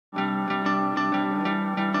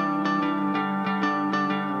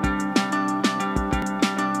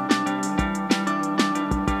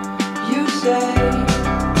say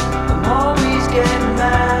I'm always getting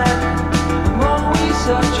mad, I'm always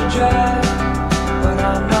such a drag, but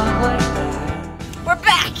I'm not like that. We're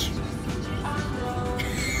back!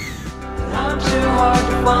 I'm too hard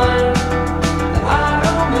to find, that I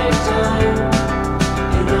don't make time,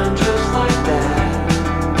 and I'm just like that.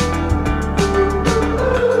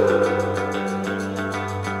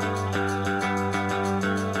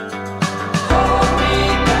 Hold me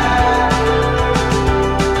back,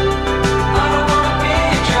 I don't wanna be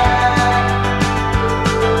a drag,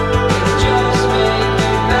 it'll just make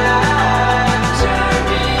me mad. Turn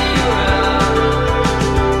me around,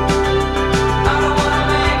 I don't wanna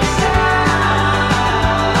make a sound.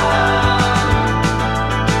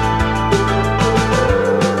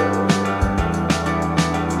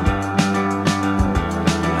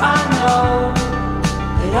 I know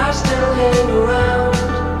that I still hang around,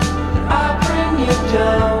 that I bring you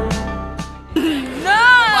down. No!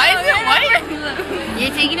 Why is it white?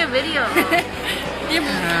 You're taking a video. You're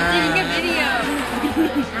taking a video.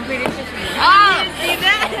 I'm pretty interested. Oh! See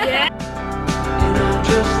that? Yeah. And I'm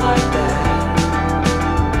just like that.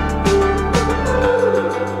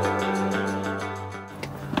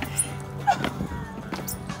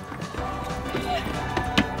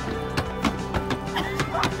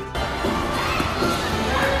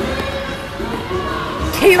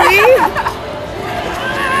 Kaylee!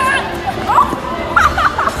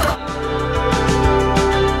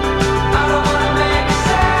 I don't wanna make a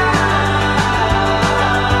sound.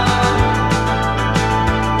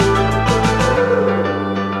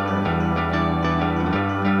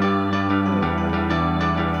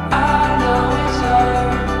 I know it's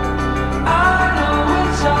hard, I know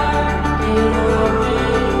it's hard, you know what I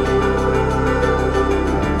mean.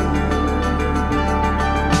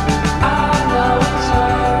 I know it's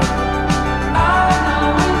hard, I know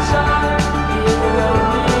it's hard, you know what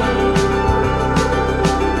I mean.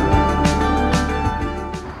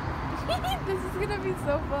 This is gonna be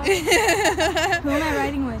so fun. Who am I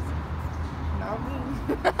riding with? Not me.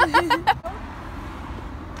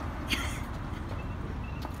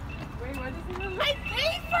 Wait, what is it? My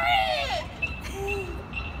favorite!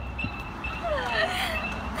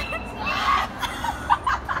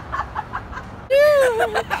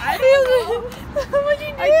 I don't know. What'd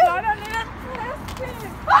you do? I got on it at plastic.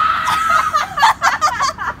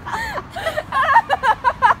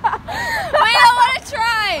 Wait, I want to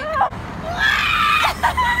try!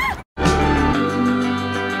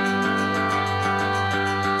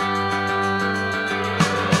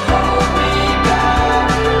 Hold me back,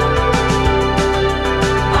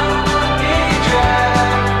 I don't wanna be a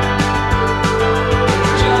drag,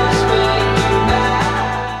 just make me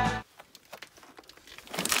mad.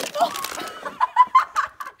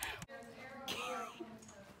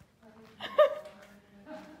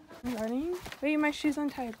 I'm running. Wait, my shoe's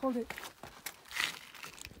untied. Hold it.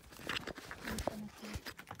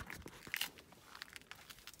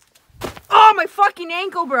 Oh, my fucking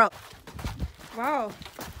ankle, bro! Wow.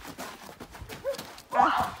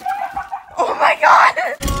 Oh my god!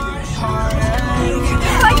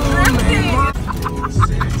 It's like drifting!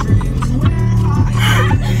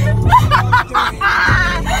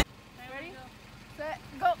 Ready? Set,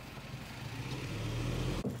 go.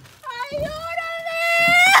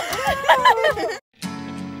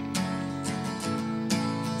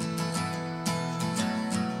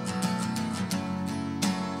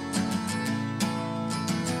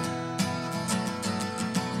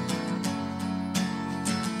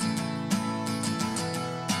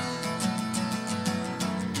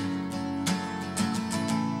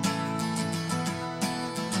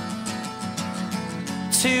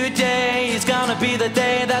 Today is gonna be the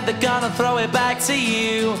day that they're gonna throw it back to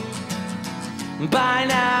you. By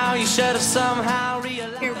now you should have somehow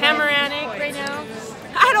realized. Hammeranic right now.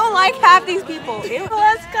 I don't like half these people. I'm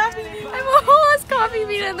a whole ass coffee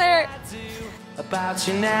bean in there. About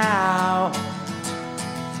you now.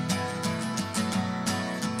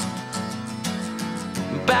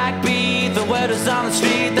 Backbeat, the word is on the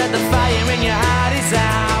street that the fire in your heart is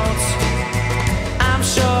out. I'm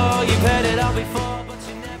sure you've heard it all before, but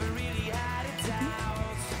you never really had it out.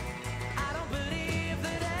 I don't believe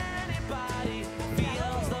that anybody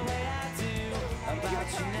feels the way I do about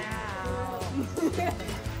you now.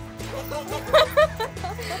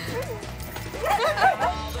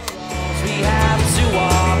 We have to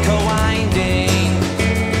walk a winding,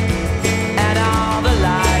 and all the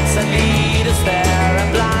lights that lead us there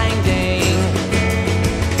are blinding.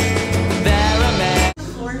 There are men. The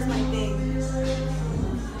floor is my thing.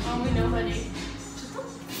 Oh, we know, honey.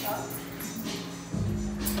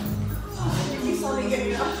 You saw me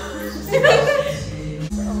getting up.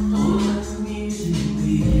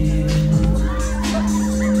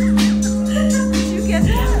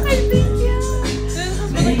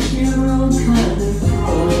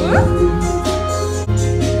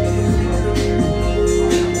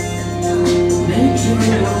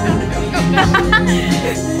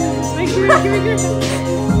 Hi.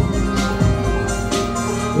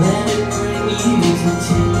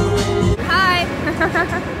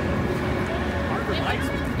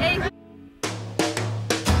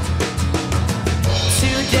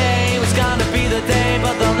 Today was gonna be the day,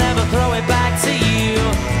 but they'll never throw it back to you.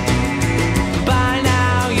 By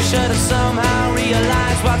now, you should have somehow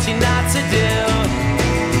realized what you're not to do.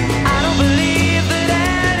 I don't believe that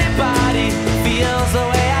anybody feels the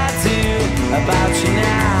way I do about you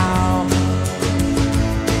now.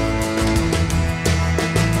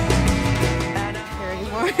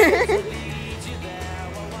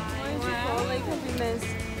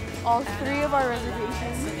 All 3 of our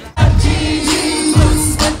reservations.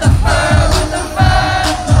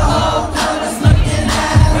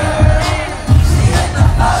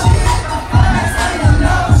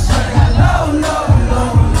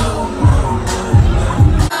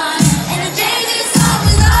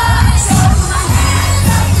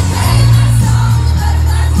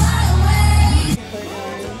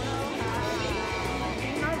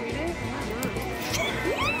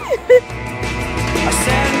 I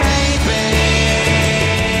said maybe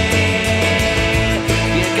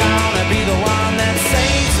you're gonna be the one that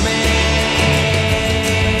saves me.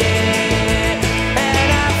 And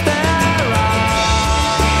after all,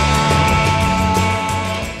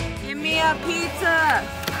 Give me a pizza.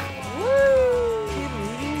 Woo!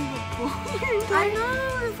 I know,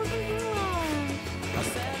 it's fucking good.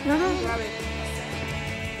 No, grab it.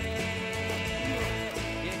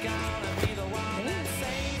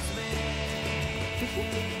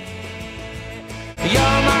 you're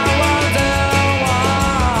my wonderwall.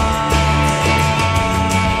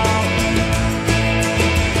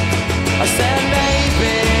 I said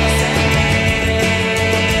maybe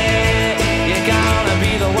you're gonna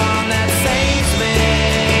be the one that saves me.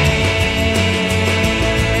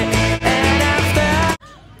 And after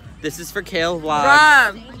This is for Kale Vlog.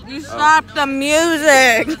 Rob, you stopped the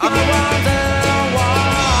music. I wonder